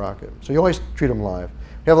a live rocket. So you always treat them live.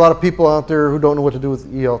 We have a lot of people out there who don't know what to do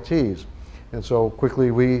with ELTs. And so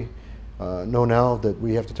quickly we know now that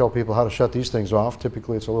we have to tell people how to shut these things off.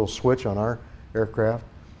 Typically it's a little switch on our aircraft.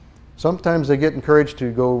 Sometimes they get encouraged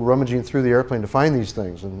to go rummaging through the airplane to find these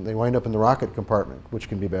things, and they wind up in the rocket compartment, which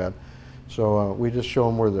can be bad. So we just show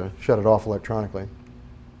them where to shut it off electronically.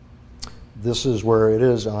 This is where it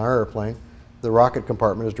is on our airplane. The rocket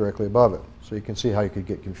compartment is directly above it. So you can see how you could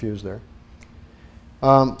get confused there.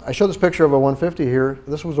 I show this picture of a 150 here.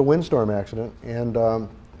 This was a windstorm accident, and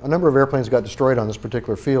a number of airplanes got destroyed on this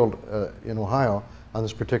particular field in Ohio on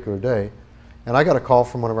this particular day. And I got a call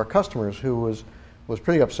from one of our customers who was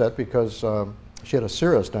pretty upset because she had a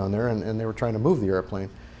Cirrus down there, and they were trying to move the airplane.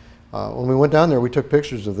 When we went down there, we took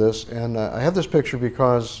pictures of this, and I have this picture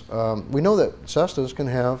because we know that Cessnas can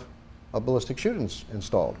have a ballistic chute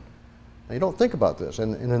installed. Now, you don't think about this,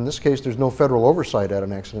 and in this case, there's no federal oversight at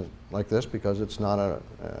an accident like this because it's not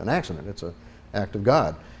an accident, it's an act of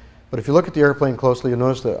God. But if you look at the airplane closely, you'll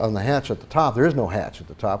notice that on the hatch at the top, there is no hatch at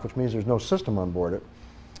the top, which means there's no system on board it.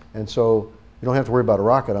 And so you don't have to worry about a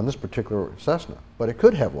rocket on this particular Cessna, but it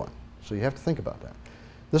could have one, so you have to think about that.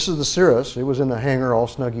 This is the Cirrus. It was in a hangar all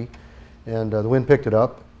snuggy, and the wind picked it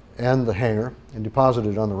up and the hangar and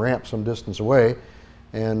deposited it on the ramp some distance away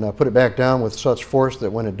and put it back down with such force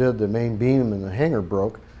that when it did, the main beam in the hangar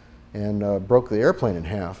broke and broke the airplane in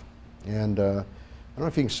half. And I don't know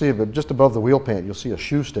if you can see it, but just above the wheel pant, you'll see a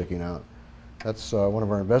shoe sticking out. That's one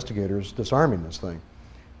of our investigators disarming this thing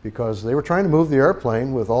because they were trying to move the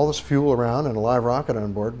airplane with all this fuel around and a live rocket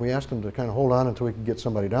on board. We asked them to kind of hold on until we could get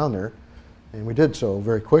somebody down there, and we did so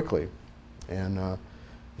very quickly. And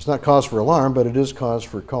it's not cause for alarm, but it is cause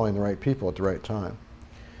for calling the right people at the right time.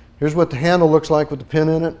 Here's what the handle looks like with the pin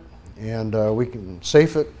in it, and we can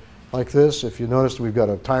safe it like this. If you notice, we've got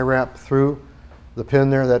a tie wrap through the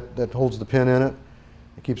pin there that holds the pin in it.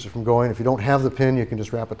 It keeps it from going. If you don't have the pin, you can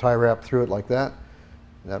just wrap a tie wrap through it like that.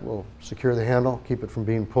 That will secure the handle, keep it from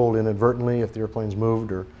being pulled inadvertently if the airplane's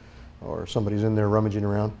moved or somebody's in there rummaging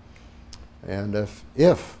around. And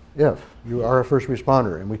if you are a first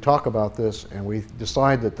responder and we talk about this and we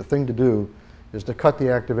decide that the thing to do is to cut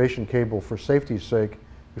the activation cable for safety's sake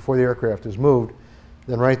before the aircraft is moved,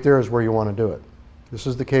 then right there is where you want to do it. This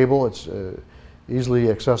is the cable. It's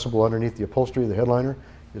easily accessible underneath the upholstery of the headliner.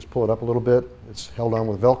 Just pull it up a little bit. It's held on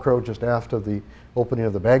with Velcro just aft of the opening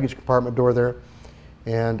of the baggage compartment door there.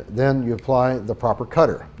 And then you apply the proper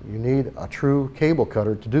cutter. You need a true cable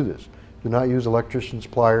cutter to do this. Do not use electrician's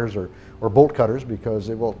pliers or bolt cutters because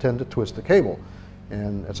it will tend to twist the cable.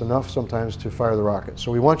 And it's enough sometimes to fire the rocket.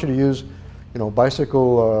 So we want you to use,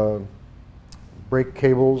 bicycle brake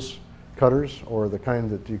cables, cutters, or the kind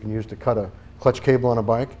that you can use to cut a clutch cable on a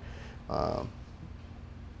bike.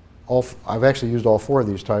 I've actually used all 4 of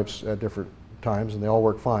these types at different times, and they all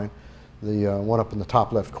work fine. The one up in the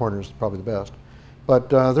top left corner is probably the best. But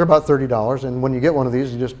they're about $30, and when you get one of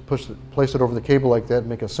these, you just place it over the cable like that,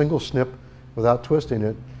 make a single snip without twisting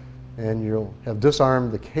it, and you'll have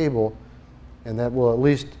disarmed the cable, and that will at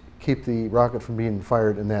least keep the rocket from being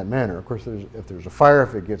fired in that manner. Of course, if there's a fire,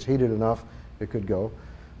 if it gets heated enough, it could go.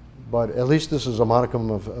 But at least this is a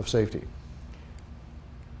modicum of safety.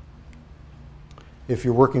 If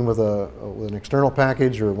you're working with an external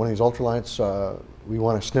package or one of these ultralights, we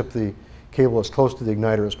want to snip the cable as close to the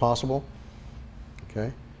igniter as possible.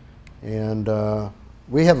 Okay, and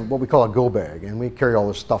we have what we call a go bag, and we carry all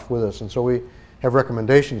this stuff with us, and so we have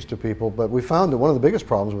recommendations to people. But we found that one of the biggest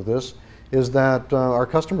problems with this is that our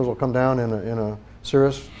customers will come down in a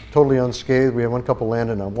Cirrus totally unscathed. We had one couple land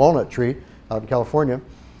in a walnut tree out in California,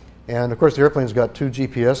 and of course the airplane's got 2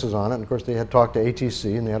 GPSs on it, and of course they had talked to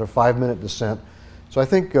ATC, and they had a 5-minute descent. So I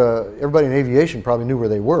think everybody in aviation probably knew where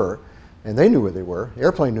they were, and they knew where they were. The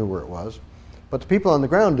airplane knew where it was, but the people on the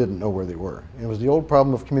ground didn't know where they were. And it was the old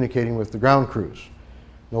problem of communicating with the ground crews.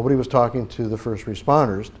 Nobody was talking to the first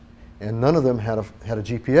responders, and none of them had a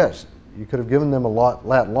GPS. You could have given them a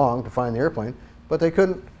lat long to find the airplane, but they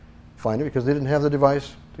couldn't find it because they didn't have the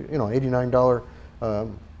device, $89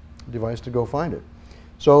 device to go find it.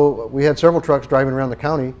 So we had several trucks driving around the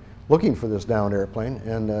county looking for this downed airplane,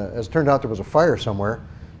 and as it turned out, there was a fire somewhere,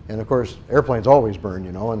 and of course airplanes always burn,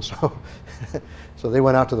 and so so they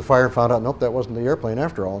went out to the fire and found out, nope, that wasn't the airplane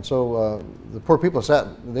after all. And so the poor people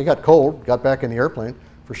they got cold, got back in the airplane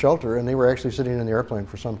for shelter, and they were actually sitting in the airplane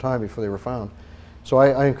for some time before they were found. So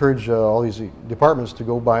I encourage all these departments to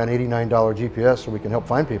go buy an $89 GPS so we can help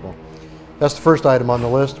find people. That's the first item on the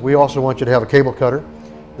list. We also want you to have a cable cutter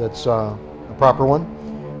that's a proper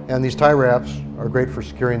one, and these tie wraps are great for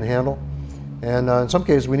securing the handle. And in some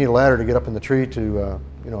cases we need a ladder to get up in the tree to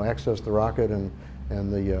access the rocket and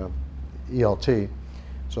the ELT.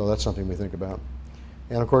 So that's something we think about.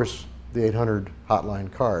 And of course the 800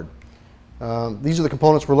 hotline card. These are the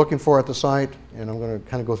components we're looking for at the site, and I'm going to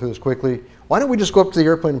kind of go through this quickly. Why don't we just go up to the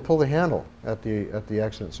airplane and pull the handle at the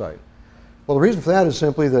accident site? Well, the reason for that is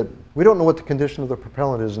simply that we don't know what the condition of the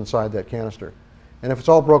propellant is inside that canister. And if it's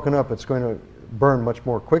all broken up, it's going to burn much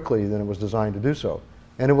more quickly than it was designed to do so.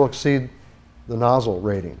 And it will exceed the nozzle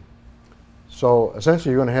rating. So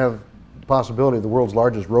essentially you're going to have the possibility of the world's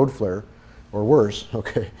largest road flare, or worse,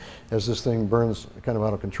 okay, as this thing burns kind of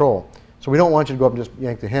out of control. So we don't want you to go up and just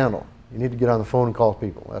yank the handle. You need to get on the phone and call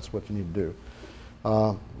people. That's what you need to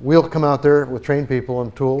do. We'll come out there with trained people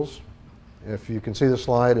and tools. If you can see the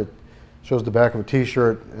slide, it shows the back of a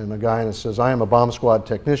t-shirt and a guy, and it says, "I am a bomb squad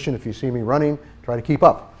technician. If you see me running, try to keep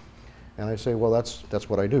up." And I say, well, that's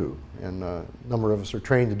what I do. And a number of us are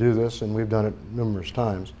trained to do this, and we've done it numerous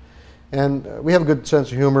times. And we have a good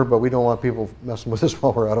sense of humor, but we don't want people messing with us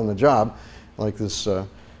while we're out on the job, like this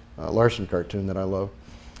Larson cartoon that I love.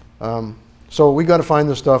 So we got to find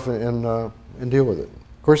this stuff and deal with it.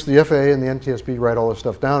 Of course, the FAA and the NTSB write all this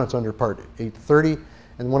stuff down. It's under Part 830,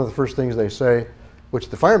 and one of the first things they say, which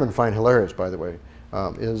the firemen find hilarious, by the way,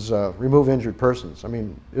 is remove injured persons. I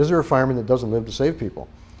mean, is there a fireman that doesn't live to save people?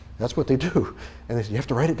 That's what they do. And they say, you have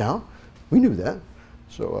to write it down? We knew that.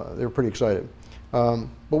 So they were pretty excited.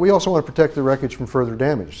 But we also want to protect the wreckage from further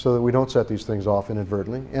damage so that we don't set these things off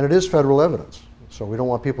inadvertently. And it is federal evidence. So we don't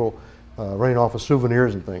want people running off with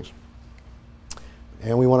souvenirs and things.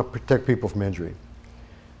 And we want to protect people from injury.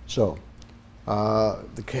 So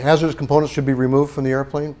the hazardous components should be removed from the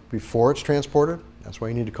airplane before it's transported. That's why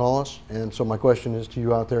you need to call us. And so my question is to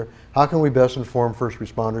you out there, how can we best inform first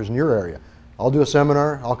responders in your area? I'll do a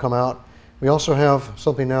seminar, I'll come out. We also have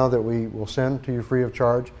something now that we will send to you free of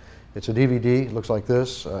charge. It's a DVD, it looks like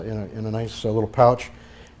this, in a nice little pouch.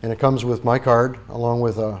 And it comes with my card, along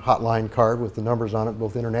with a hotline card with the numbers on it,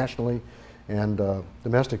 both internationally and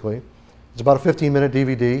domestically. It's about a 15-minute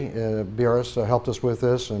DVD. BRS helped us with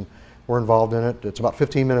this, and we're involved in it. It's about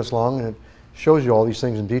 15 minutes long, and it shows you all these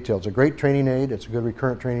things in detail. It's a great training aid. It's a good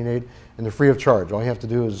recurrent training aid, and they're free of charge. All you have to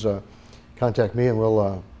do is contact me, and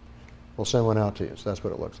we'll send one out to you. So that's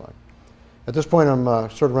what it looks like. At this point, I'm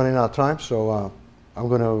sort of running out of time, so I'm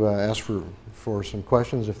going to ask for some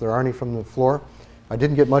questions, if there are any from the floor. I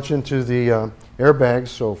didn't get much into the airbags,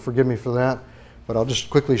 so forgive me for that, but I'll just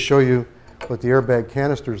quickly show you what the airbag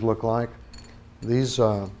canisters look like. These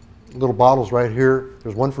little bottles right here.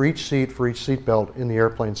 There's one for each seat belt in the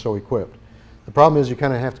airplane so equipped. The problem is you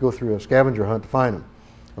kind of have to go through a scavenger hunt to find them.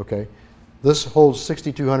 Okay, this holds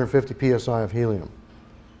 6,250 psi of helium.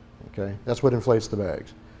 Okay, that's what inflates the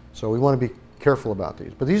bags. So we want to be careful about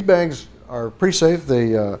these. But these bags are pretty safe.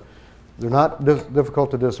 They're not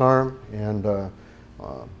difficult to disarm, and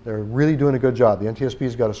they're really doing a good job. The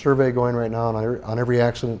NTSB's got a survey going right now on every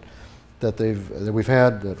accident that we've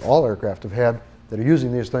had, that all aircraft have had, that are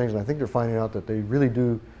using these things, and I think they're finding out that they really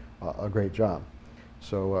do a great job.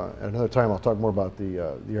 So at another time, I'll talk more about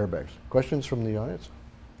the airbags. Questions from the audience?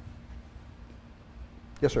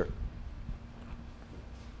 Yes, sir.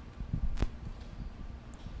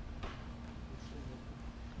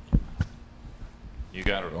 You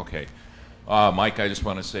got it, okay. Mike, I just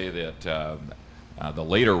want to say that the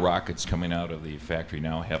later rockets coming out of the factory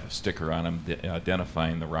now have a sticker on them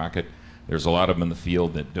identifying the rocket. There's a lot of them in the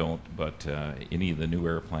field that don't, but any of the new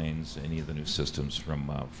airplanes, any of the new systems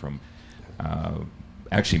from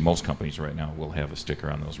actually most companies right now will have a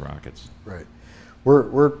sticker on those rockets. Right.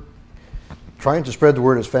 We're trying to spread the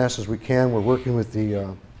word as fast as we can. We're working with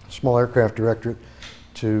the Small Aircraft Directorate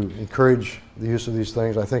to encourage the use of these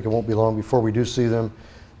things. I think it won't be long before we do see them.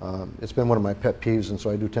 It's been one of my pet peeves, and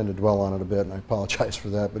so I do tend to dwell on it a bit, and I apologize for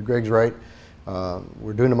that. But Greg's right.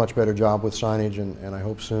 We're doing a much better job with signage, and I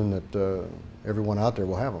hope soon that everyone out there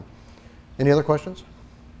will have them. Any other questions?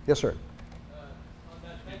 Yes, sir.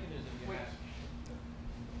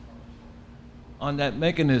 On that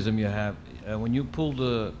mechanism you have, when you pull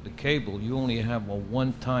the cable, you only have a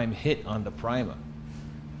one-time hit on the primer.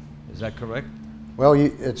 Is that correct? Well,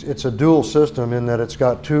 it's a dual system in that it's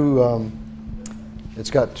got two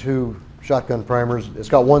shotgun primers. It's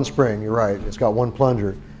got one spring, you're right. It's got one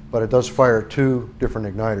plunger, but it does fire two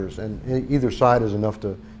different igniters, and either side is enough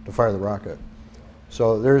to fire the rocket.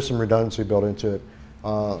 So there is some redundancy built into it.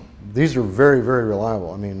 These are very, very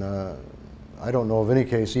reliable. I mean, I don't know of any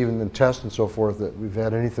case, even in tests and so forth, that we've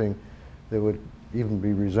had anything that would even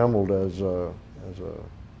be resembled as a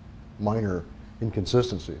minor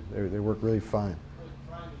inconsistency. They work really fine.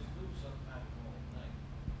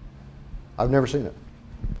 I've never seen it.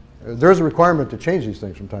 There's a requirement to change these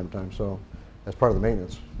things from time to time, so that's part of the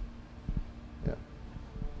maintenance. Yeah.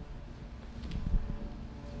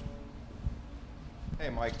 Hey,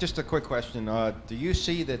 Mike, just a quick question. Do you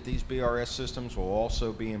see that these BRS systems will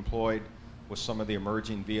also be employed with some of the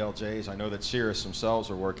emerging VLJs? I know that Cirrus themselves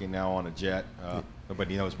are working now on a jet.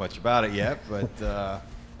 Nobody knows much about it yet, but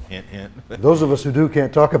hint, hint. Those of us who do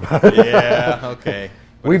can't talk about it. Yeah, okay.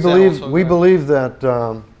 We believe that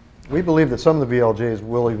some of the VLJs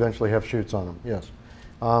will eventually have chutes on them. Yes.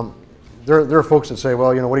 There are folks that say,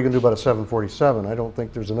 well, you know, what are you going to do about a 747? I don't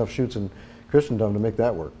think there's enough chutes in Christendom to make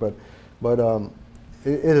that work. But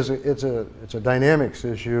it's a dynamics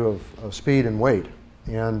issue of speed and weight,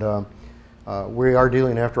 and we are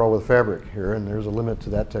dealing, after all, with fabric here, and there's a limit to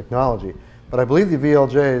that technology. But I believe the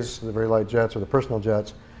VLJs, the very light jets or the personal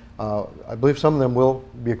jets, I believe some of them will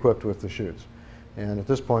be equipped with the chutes. And at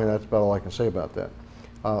this point, that's about all I can say about that.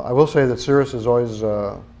 I will say that Cirrus has always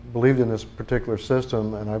believed in this particular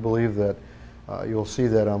system, and I believe that you'll see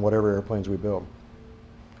that on whatever airplanes we build.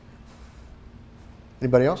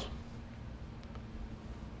 Anybody else?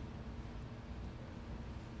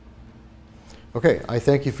 Okay, I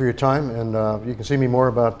thank you for your time, and you can see me more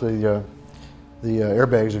about the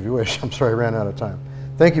airbags if you wish. I'm sorry I ran out of time.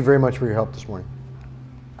 Thank you very much for your help this morning.